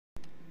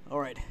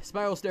Alright,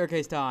 spiral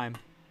staircase time.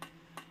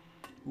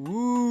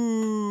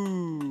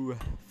 Ooh,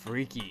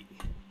 freaky.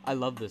 I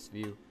love this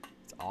view.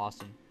 It's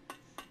awesome.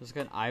 Looks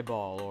like an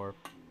eyeball or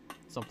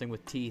something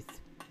with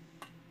teeth.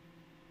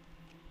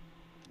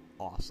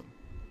 Awesome.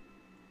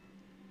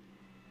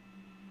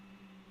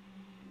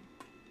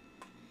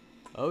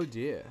 Oh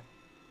dear.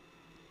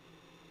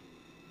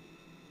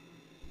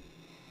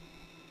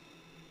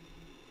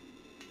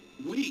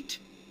 Wait!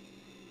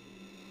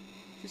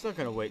 She's not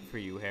gonna wait for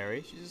you,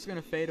 Harry. She's just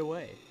gonna fade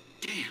away.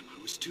 Damn,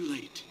 I was too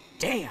late.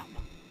 Damn!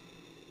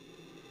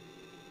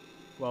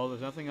 Well,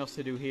 there's nothing else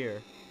to do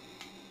here.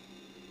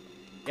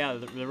 Yeah,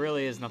 there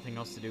really is nothing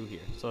else to do here,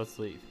 so let's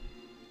leave.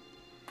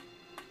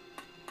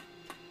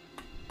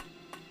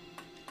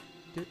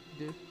 Do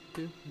do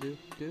do do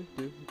do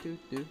do do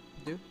do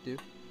do do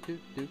do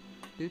do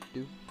do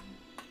do.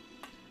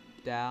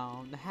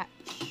 Down the hatch.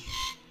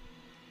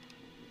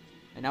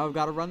 And now we've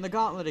got to run the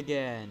gauntlet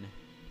again.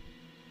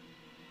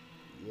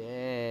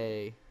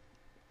 Yay.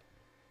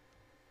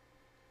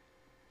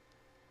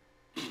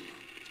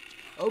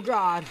 Oh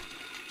god.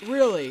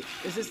 Really?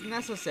 Is this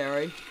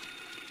necessary?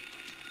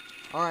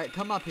 Alright,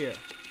 come up here.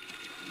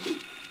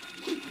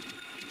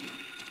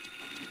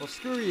 Well,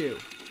 screw you.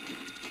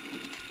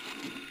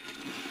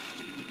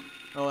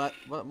 Oh,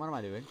 what am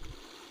I doing?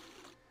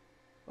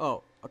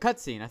 Oh, a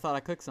cutscene. I thought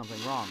I clicked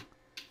something wrong.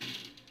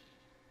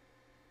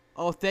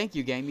 Oh, thank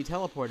you, game. You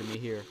teleported me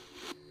here.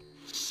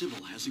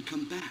 Sybil hasn't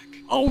come back.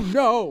 Oh,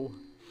 no!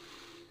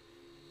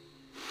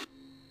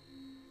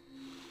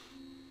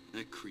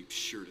 That creep's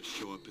sure to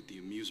show up at the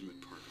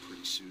amusement park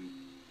pretty soon.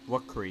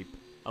 What creep?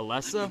 Let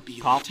Alessa? me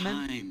be on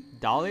Kaufmann? time.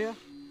 Dahlia?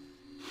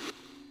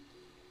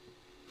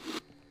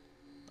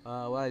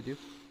 What do I do?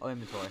 Oh,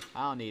 inventory.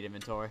 I don't need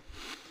inventory.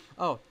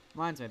 Oh,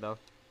 reminds me, though.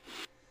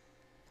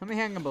 How many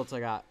handgun bullets I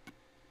got?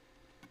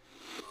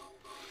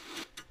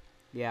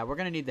 Yeah, we're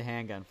gonna need the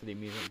handgun for the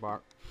amusement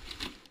park.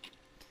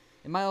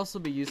 It might also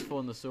be useful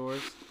in the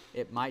sewers.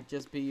 It might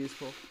just be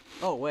useful.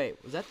 Oh, wait.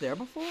 Was that there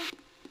before?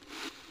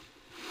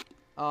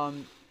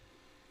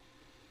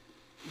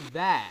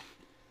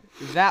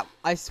 That,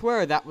 I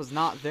swear that was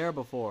not there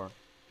before.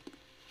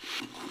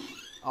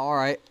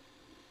 Alright.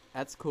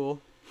 That's cool.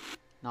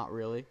 Not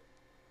really.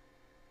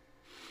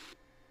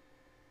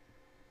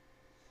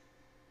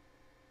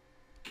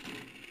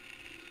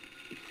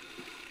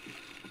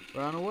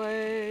 Run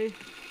away.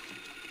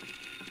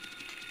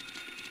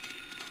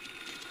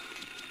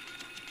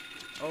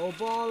 Oh,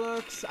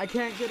 bollocks. I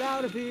can't get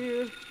out of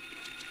here.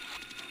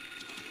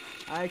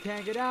 I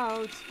can't get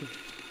out.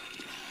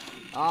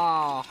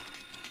 Ah.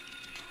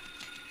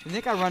 I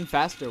think I run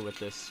faster with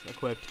this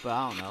equipped, but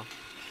I don't know.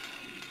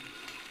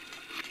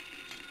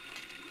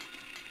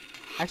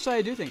 Actually,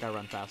 I do think I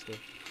run faster.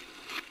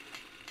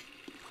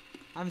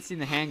 I haven't seen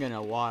the handgun in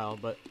a while,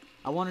 but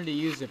I wanted to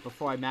use it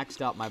before I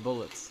maxed out my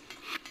bullets.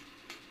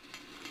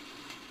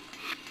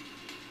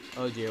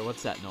 Oh dear,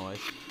 what's that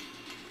noise?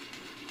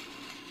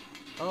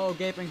 Oh,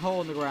 gaping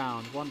hole in the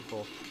ground.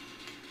 Wonderful.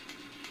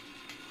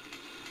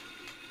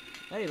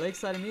 Hey,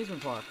 Lakeside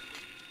Amusement Park.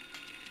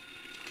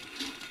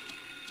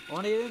 I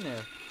want to get in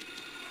there.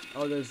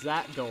 Oh, there's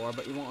that door,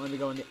 but you won't let me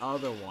go in the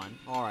other one.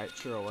 Alright,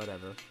 sure,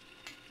 whatever.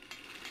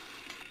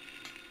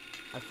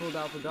 I fooled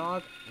out the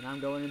dog, and I'm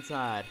going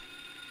inside.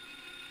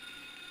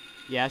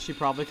 Yeah, she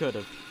probably could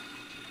have.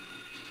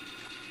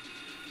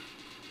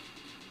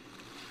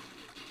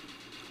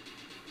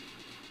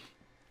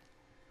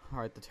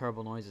 Alright, the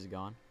terrible noise is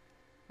gone.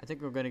 I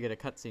think we're gonna get a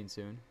cutscene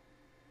soon.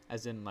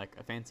 As in, like,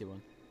 a fancy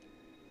one.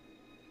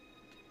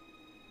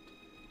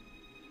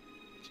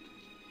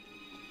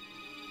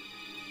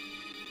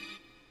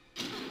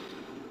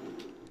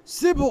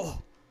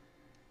 Sybil!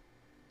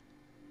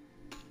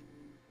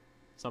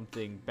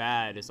 Something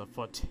bad is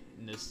afoot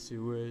in the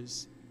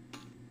sewers.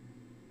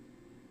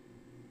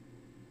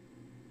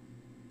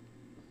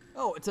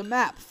 Oh, it's a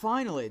map,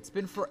 finally! It's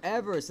been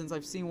forever since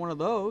I've seen one of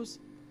those.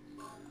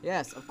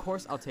 Yes, of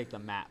course I'll take the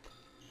map.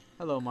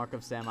 Hello, Mark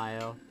of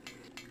Samael.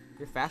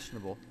 You're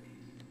fashionable.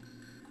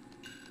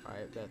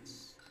 Alright,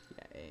 that's...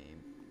 yeah,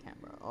 aim,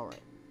 camera, alright.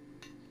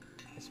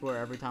 I swear,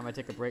 every time I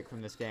take a break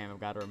from this game,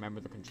 I've got to remember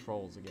the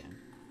controls again.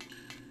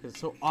 It's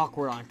so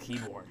awkward on a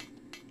keyboard.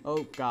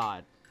 Oh,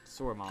 God.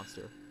 Sewer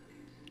monster.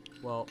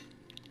 Well,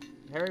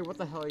 Harry, what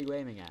the hell are you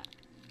aiming at?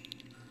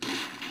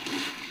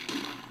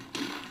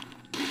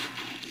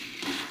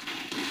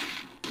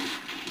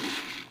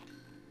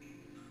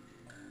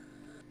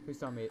 Please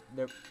tell me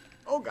they're...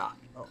 oh, God.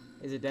 Oh,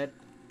 is it dead?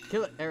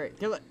 Kill it, Harry.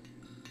 Kill it.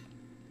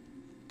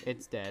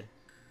 It's dead.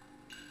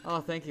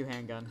 Oh, thank you,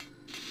 handgun.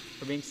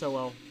 For being so,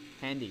 well,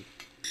 handy.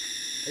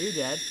 Are you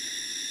dead?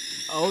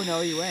 Oh,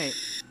 no, you ain't.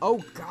 Oh,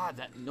 God,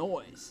 that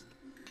noise.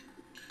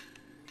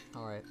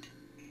 Alright.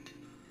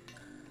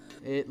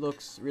 It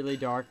looks really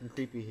dark and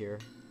creepy here.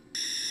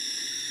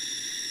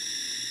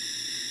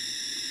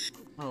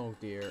 Oh,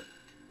 dear.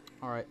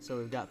 Alright, so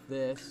we've got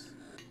this.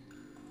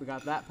 We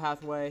got that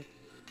pathway.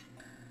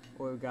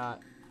 Or we've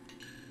got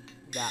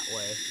that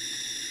way.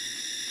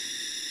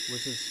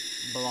 Which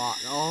is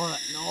blocked. Oh,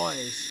 that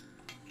noise.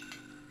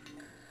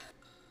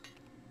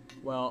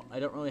 Well, I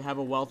don't really have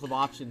a wealth of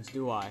options,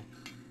 do I?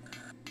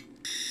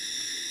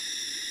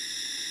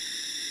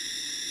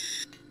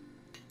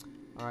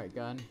 Alright,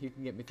 gun, you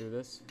can get me through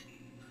this.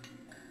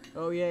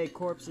 Oh yay,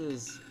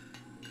 corpses.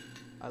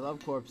 I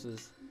love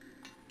corpses.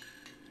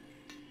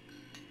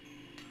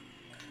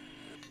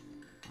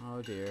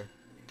 Oh dear.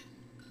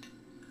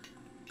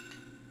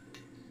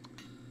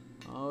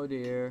 Oh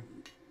dear.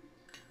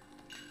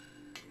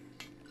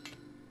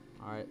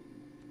 Alright.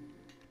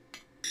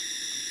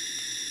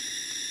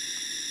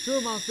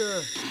 Sewer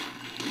monster!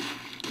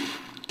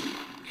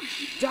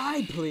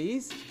 Die,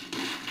 please!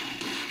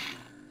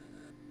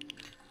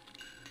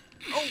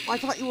 Oh, I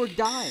thought you were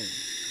dying.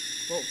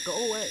 Well,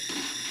 go away.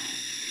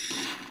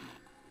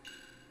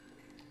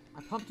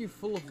 I pumped you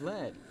full of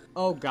lead.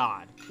 Oh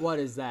god, what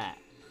is that?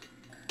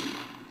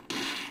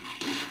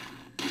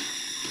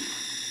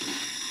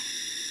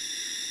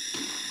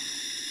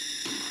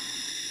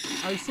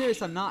 Are you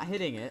serious? I'm not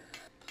hitting it.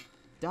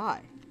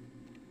 Die.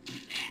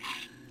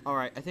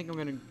 Alright, I think I'm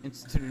gonna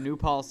institute a new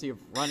policy of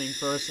running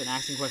first and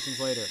asking questions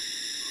later.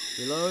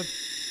 Reload.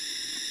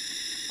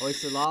 I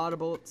wasted a lot of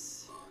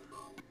bullets.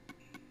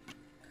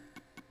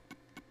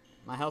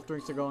 My health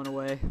drinks are going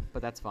away,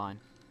 but that's fine.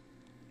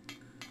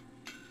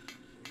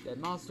 Dead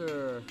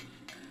monster.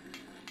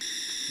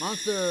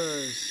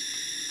 Monsters.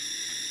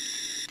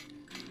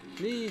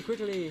 Flee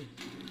quickly.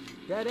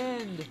 Dead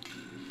end.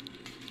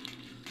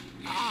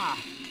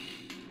 Ah.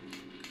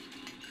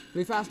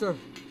 Flee faster.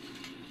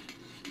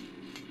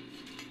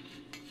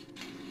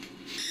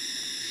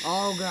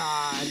 Oh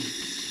god.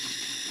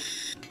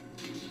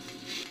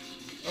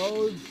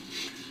 Oh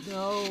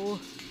no.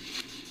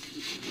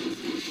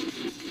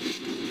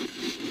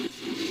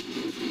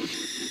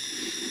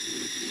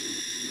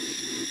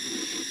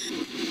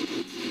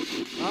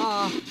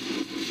 Ah.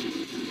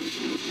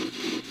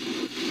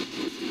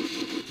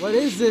 What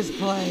is this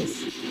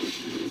place?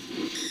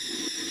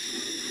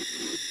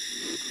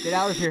 Get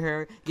out of here,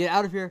 Harry. Get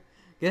out of here.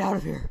 Get out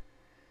of here.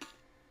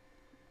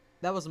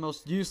 That was the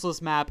most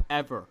useless map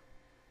ever.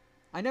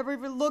 I never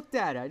even looked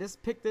at it. I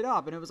just picked it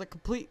up and it was a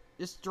complete,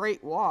 just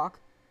straight walk.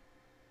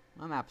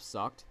 My map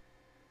sucked.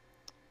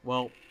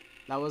 Well,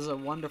 that was a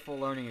wonderful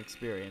learning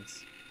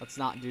experience. Let's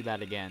not do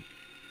that again.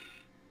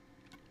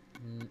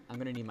 I'm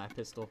gonna need my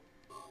pistol.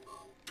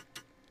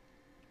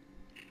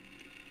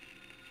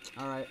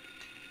 Alright.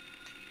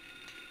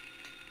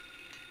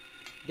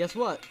 Guess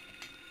what?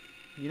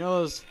 You know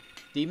those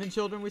demon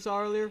children we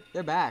saw earlier?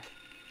 They're back.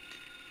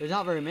 There's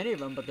not very many of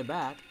them, but they're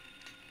back.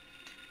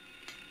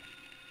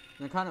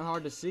 They're kind of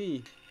hard to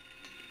see.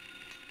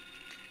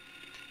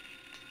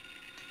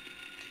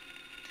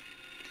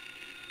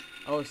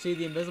 Oh, see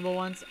the invisible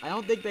ones? I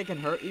don't think they can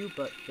hurt you,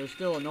 but they're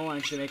still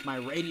annoying to make my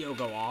radio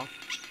go off.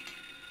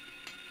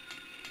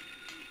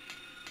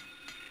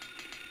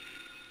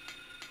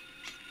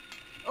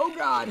 Oh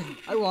god!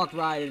 I walked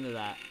right into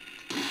that.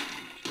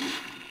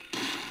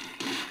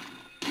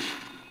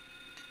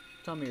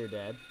 Tell me you're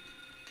dead.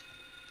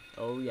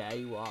 Oh yeah,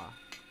 you are.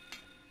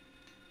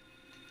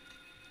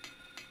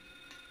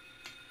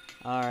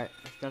 Alright,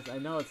 I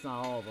know it's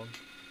not all of them.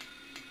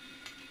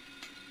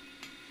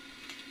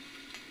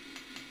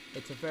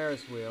 It's a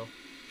Ferris wheel.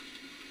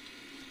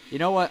 You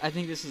know what? I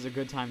think this is a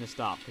good time to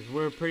stop, because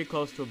we're pretty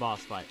close to a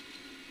boss fight.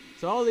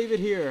 So I'll leave it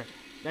here.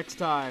 Next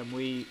time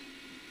we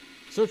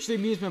search the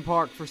amusement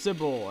park for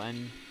Sybil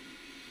and,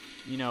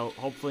 you know,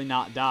 hopefully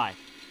not die.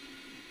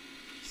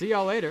 See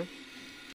y'all later.